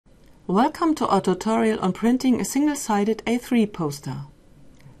Welcome to our tutorial on printing a single-sided A3 poster.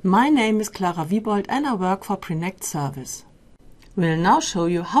 My name is Clara Wiebold and I work for Prinect Service. We'll now show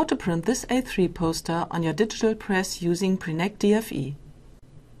you how to print this A3 poster on your digital press using Prinect DFE.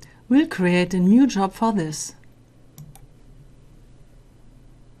 We'll create a new job for this.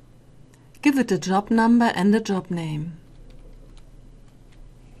 Give it a job number and a job name.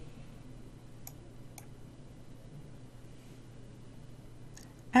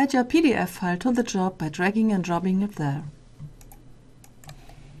 Add your PDF file to the job by dragging and dropping it there.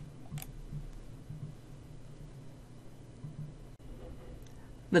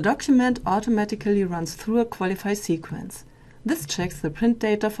 The document automatically runs through a qualify sequence. This checks the print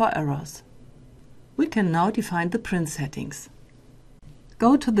data for errors. We can now define the print settings.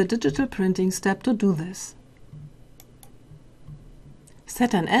 Go to the Digital Printing step to do this.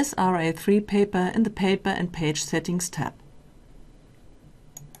 Set an SRA3 paper in the Paper and Page Settings tab.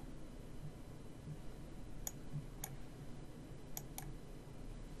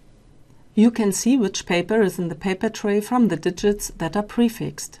 You can see which paper is in the paper tray from the digits that are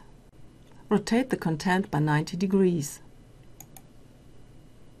prefixed. Rotate the content by 90 degrees.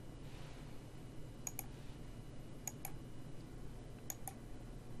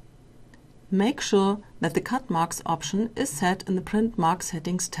 Make sure that the Cut Marks option is set in the Print Mark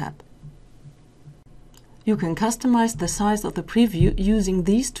Settings tab. You can customize the size of the preview using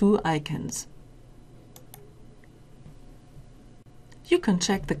these two icons. You can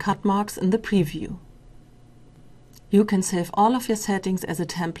check the cut marks in the preview. You can save all of your settings as a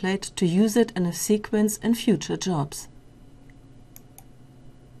template to use it in a sequence in future jobs.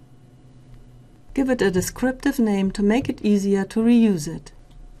 Give it a descriptive name to make it easier to reuse it.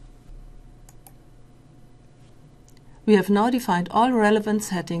 We have now defined all relevant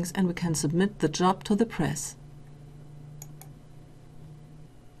settings and we can submit the job to the press.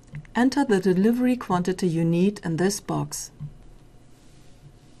 Enter the delivery quantity you need in this box.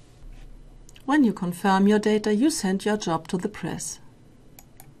 When you confirm your data, you send your job to the press.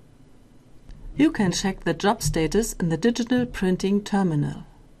 You can check the job status in the Digital Printing terminal.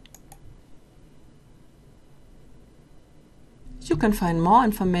 You can find more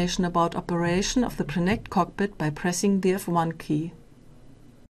information about operation of the Prinect cockpit by pressing the F1 key.